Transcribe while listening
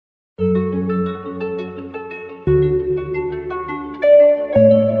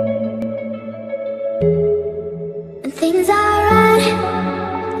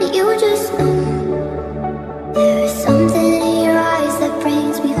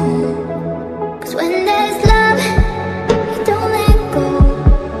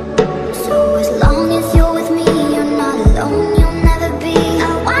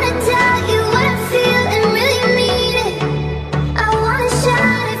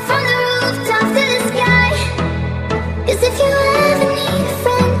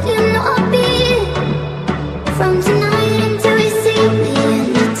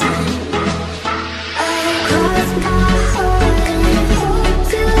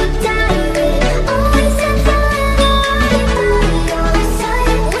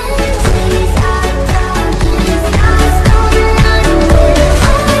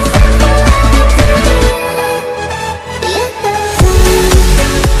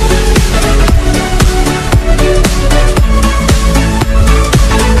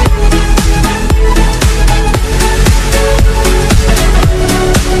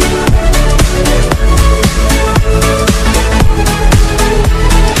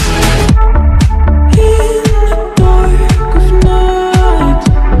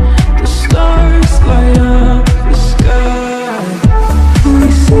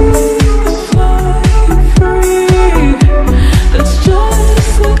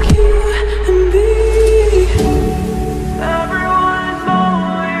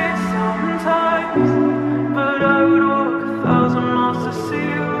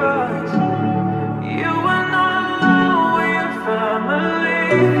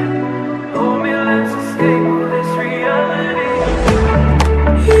Hold me, let's escape this reality.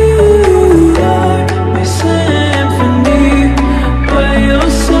 You are my symphony, by your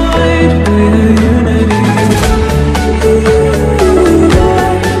side, we're unity. You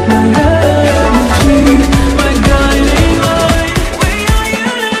are my energy, my guiding light, we are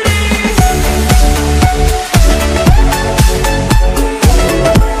unity.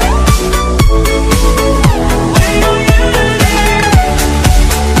 We are unity.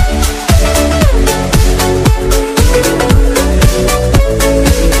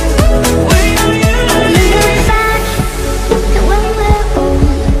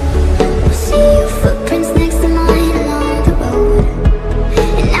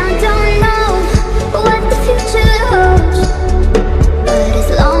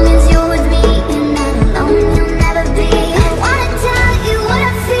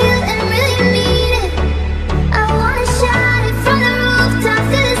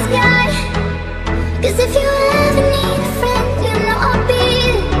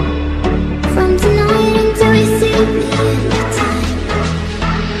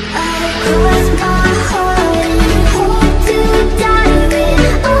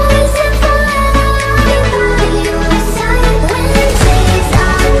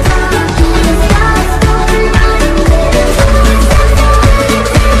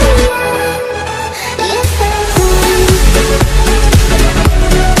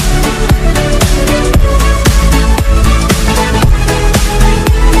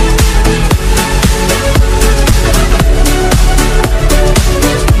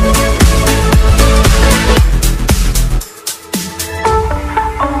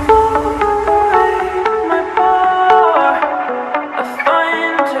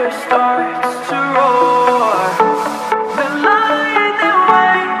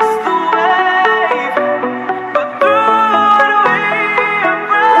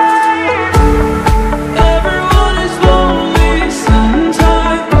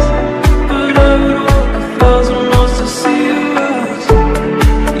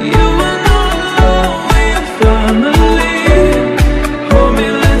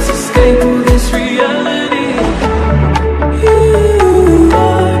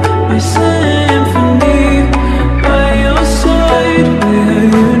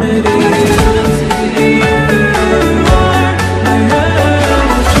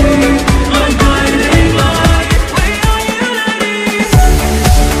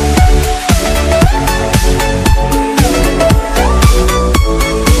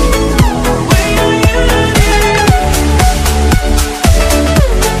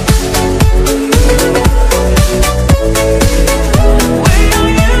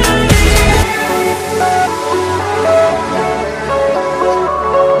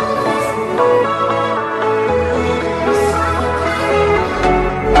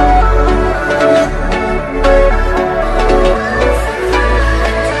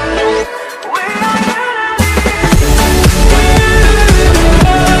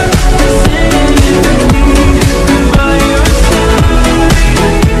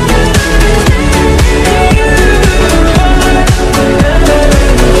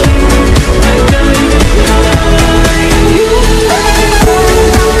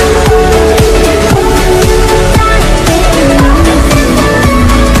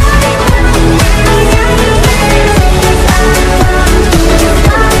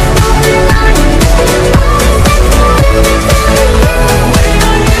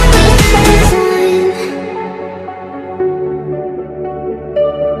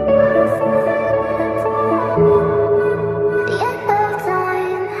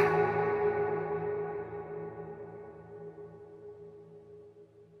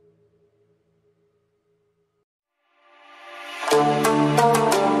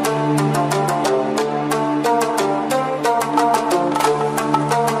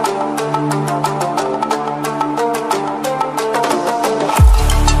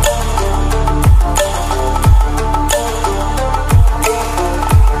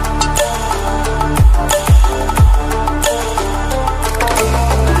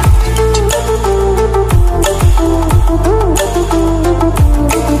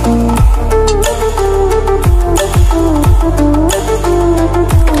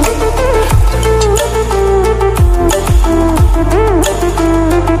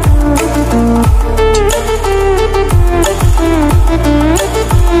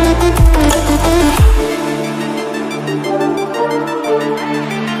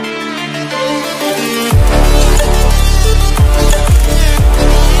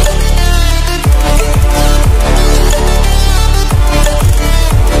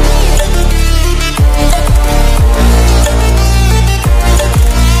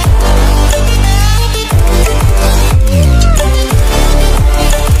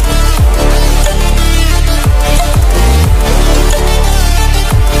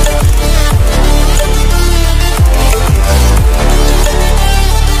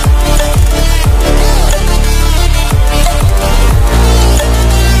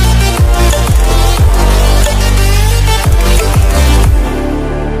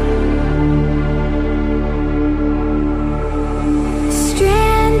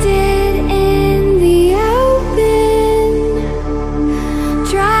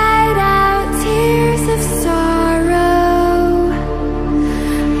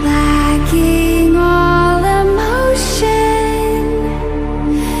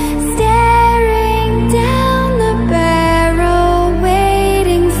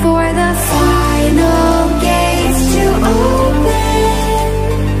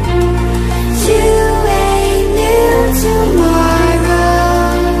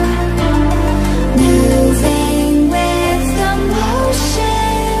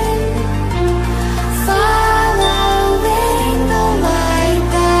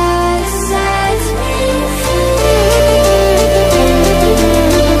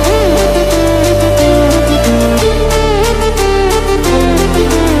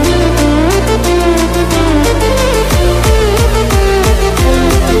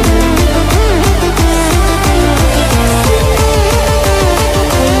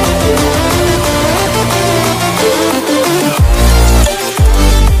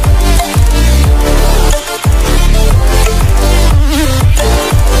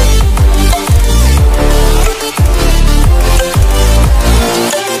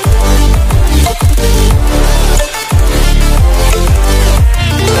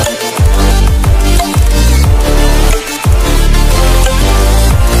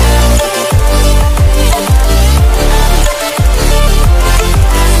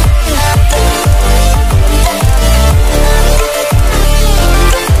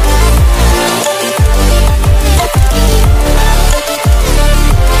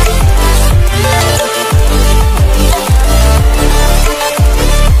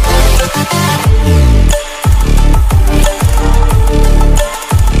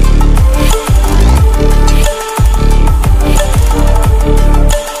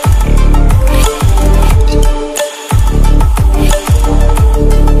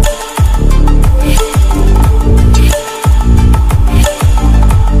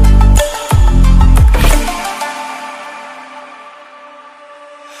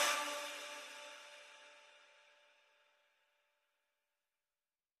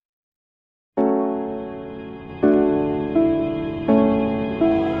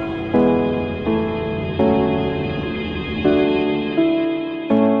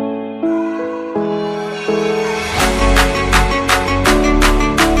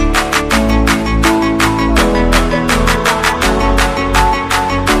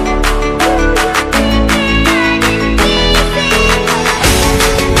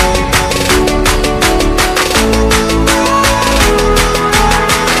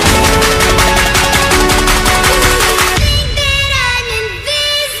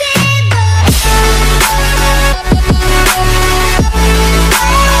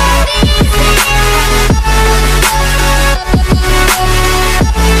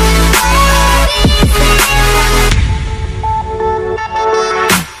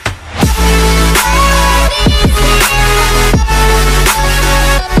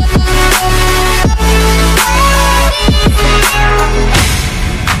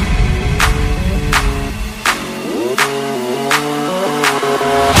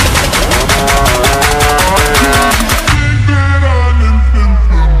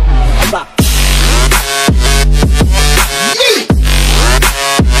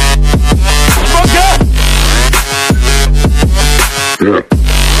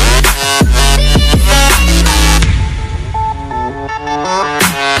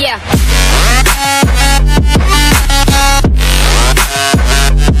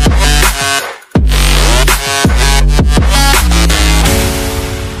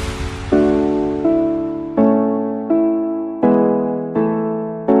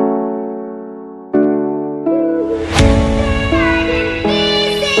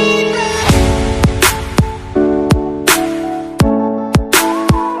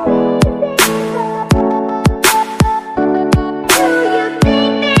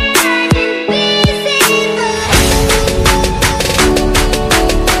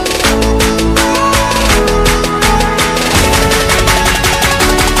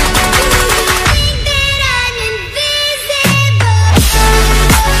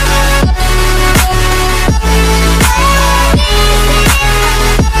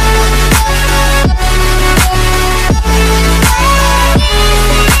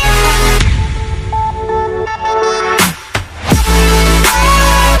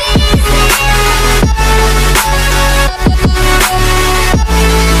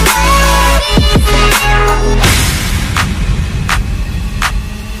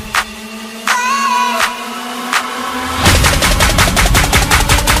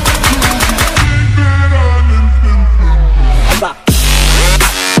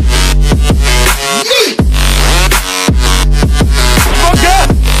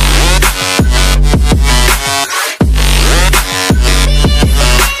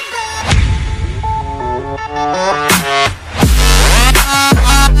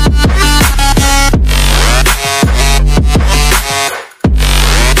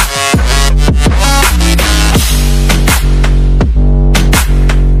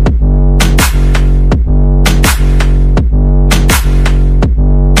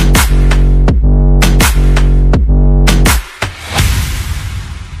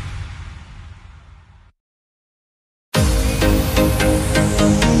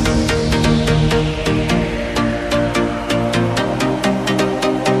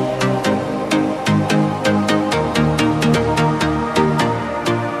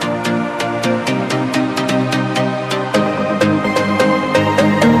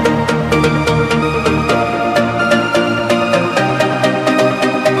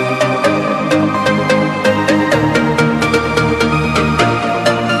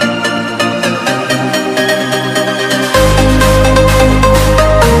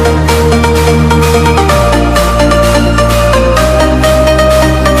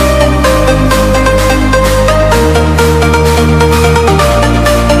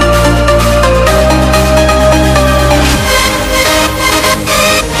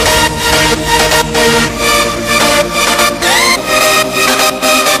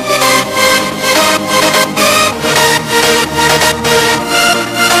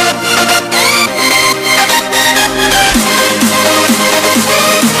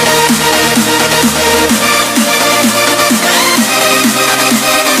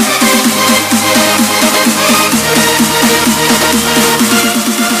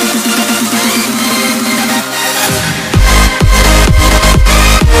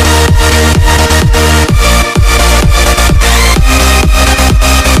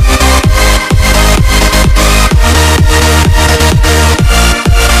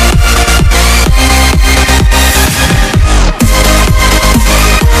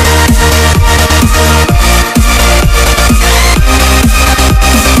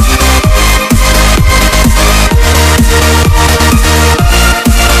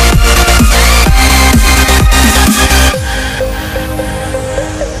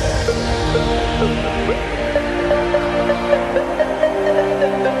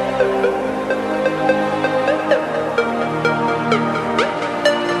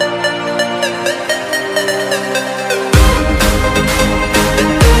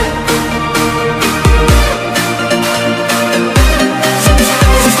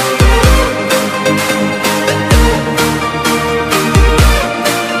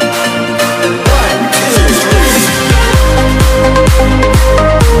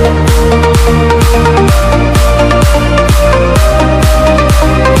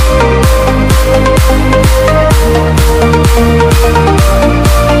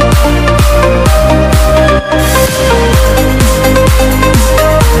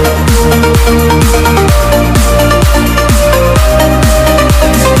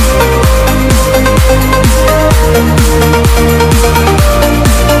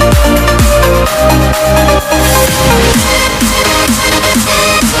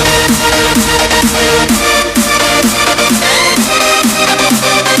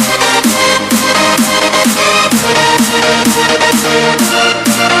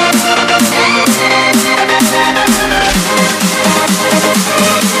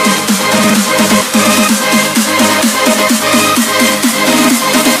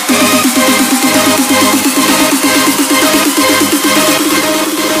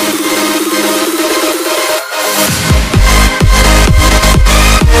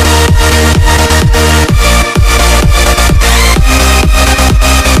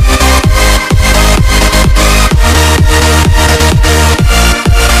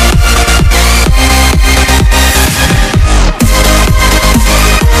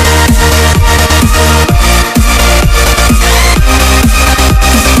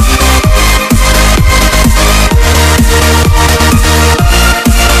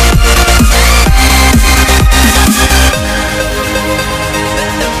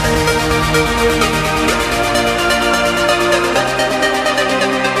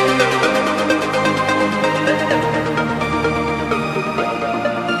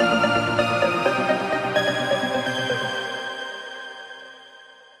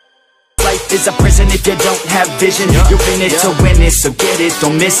 have vision. You're in it to win it, so get it,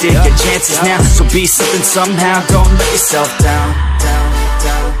 don't miss it. Your chances now, so be something somehow. Don't let yourself down.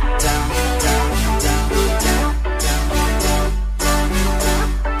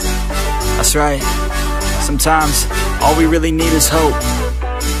 That's right. Sometimes all we really need is hope.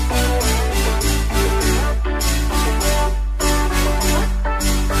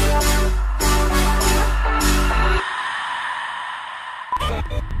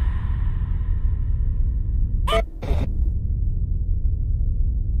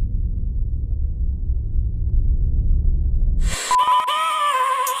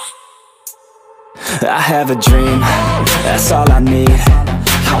 I have a dream, that's all I need.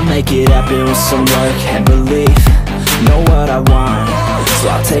 I'll make it happen with some work and belief. Know what I want, so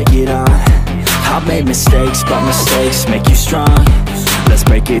I'll take it on. I've made mistakes, but mistakes make you strong. Let's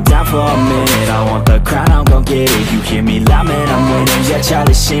break it down for a minute. I want the crown, I'm gon' get it. You hear me loud, man, I'm winning. Yeah,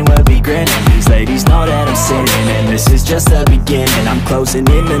 Charlie Sheen will be grinning. These ladies know that I'm sinning, and this is just the beginning. I'm closing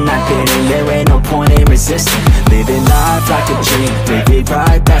in the night inning. There ain't no point in resisting. Living life like a dream, live it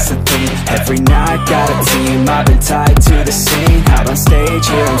right, that's the thing. Every night got a team, I've been tied to the scene. Out on stage,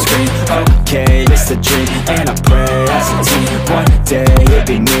 here I'm screaming, okay, it's the dream. And I pray as a team, one day it'll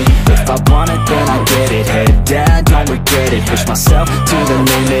be me. If I want it, then I get it. Head down, don't regret it. Push myself to the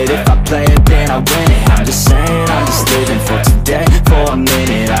limit. If I play it, then I win it. I'm just saying, I'm just living for today. For a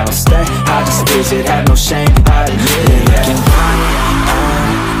minute, I don't stay, I just visit. Have no shame, I admit it. Looking right at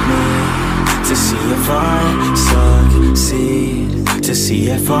me to see if I succeed, to see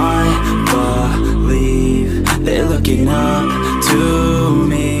if I believe. They're looking up to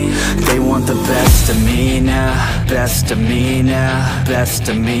me. They want the best of me now, best of me now, best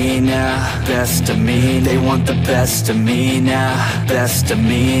of me now, best of me. They want the best of me now, best of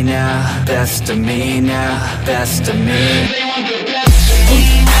me now, best of me now, best of me. They want the best of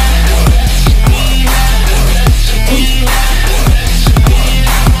me.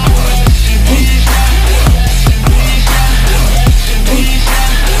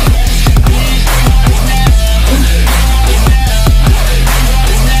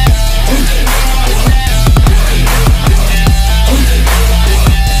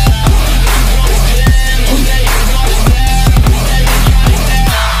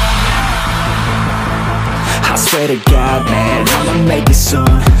 Swear to God, man, I'ma make it soon.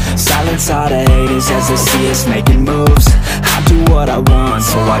 Silence all the haters as they see us making moves. I do what I want,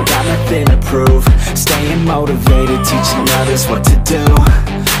 so I got nothing to prove. Staying motivated, teaching others what to do.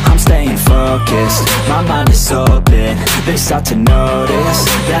 I'm staying focused, my mind is open. They start to notice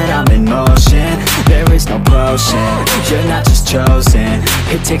that I'm in motion. There is no potion, you're not just chosen.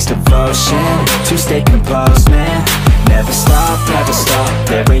 It takes devotion to stay composed, man. Never stop,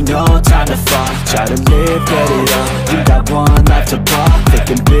 there ain't no time to fall. Try to live, get it all, you got one life to ball.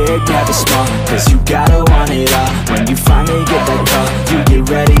 Thinking big, never small, cause you gotta want it all. When you finally get that call, you get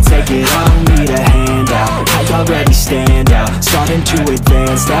ready, take it on. Need a handout, I already stand out. Starting to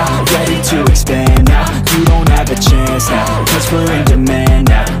advance now, ready to expand now. You don't have a chance now, cause we're in demand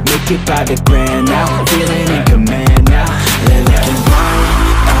now. Make it by the grand now, feeling in command now. They're looking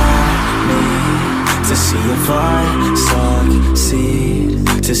right at me to see if I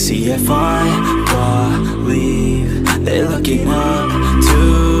succeed, to see if I believe. They're looking up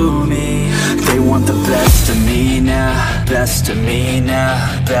to me. They want the best of me now, best of me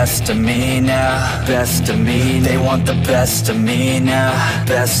now, best of me now, best of me. They want the best of me now,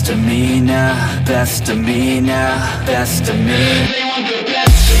 best of me now, best of me now, best of me. They want the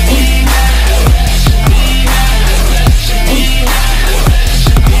best of me.